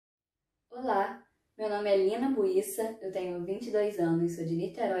Olá, meu nome é Lina Buissa, eu tenho 22 anos, sou de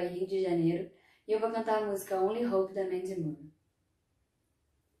Niterói, Rio de Janeiro, e eu vou cantar a música Only Hope da Mandy.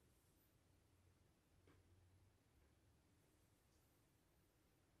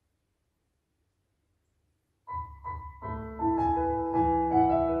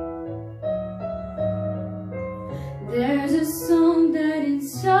 There's a song that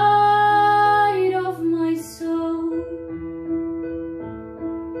inside of my soul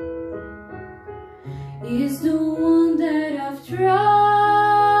is the one that I've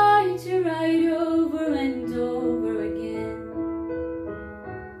tried to write over and over again.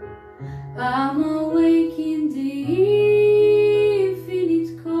 I'm awake in the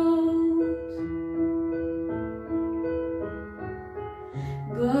infinite cold,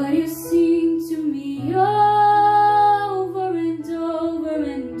 but you sing to me over and over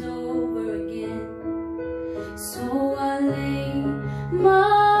and over again. So I lay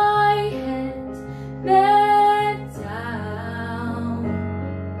my head back down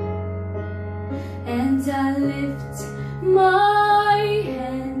and I lift my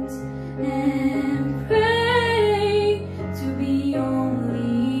hand and pray to be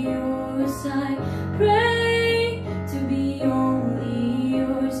only yours. I pray to be only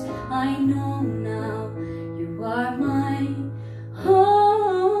yours. I know now you are my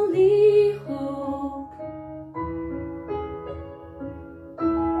only hope.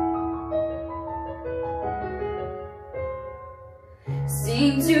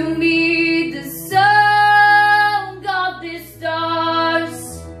 Sing to me the song of the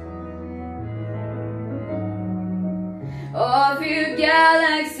stars, of your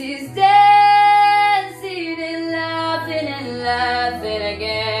galaxies dancing and laughing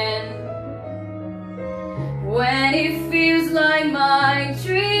again. When it feels like my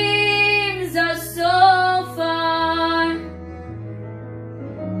dreams are so far,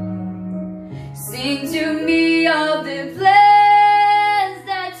 sing to me of the plans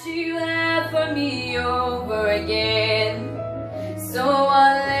that you have for me over again. So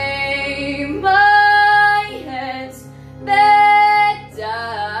I lay my head back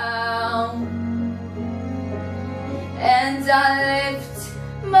down and I lift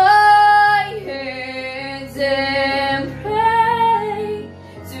my hands and pray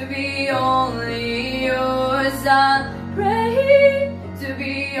to be only yours. I pray to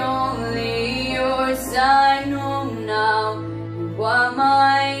be only yours. I know now you are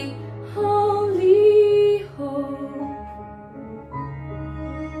my only hope.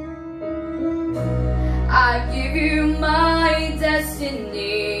 I give you my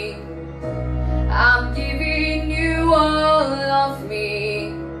destiny, I'm giving you all of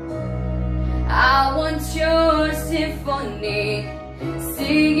me. I want your symphony,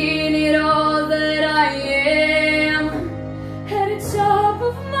 singing it all that I am. At the top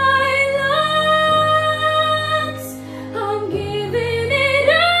of my lungs, I'm giving it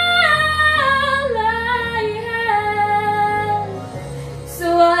all I have. So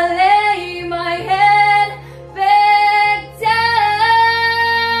I lay my head back down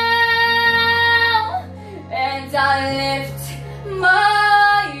and I lift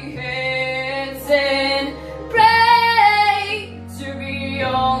my hands and pray to be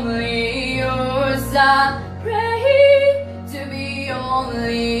only yours. I pray to be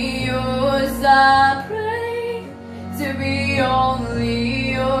only yours. I pray to be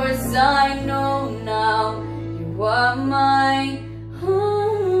only yours. I know now you are mine.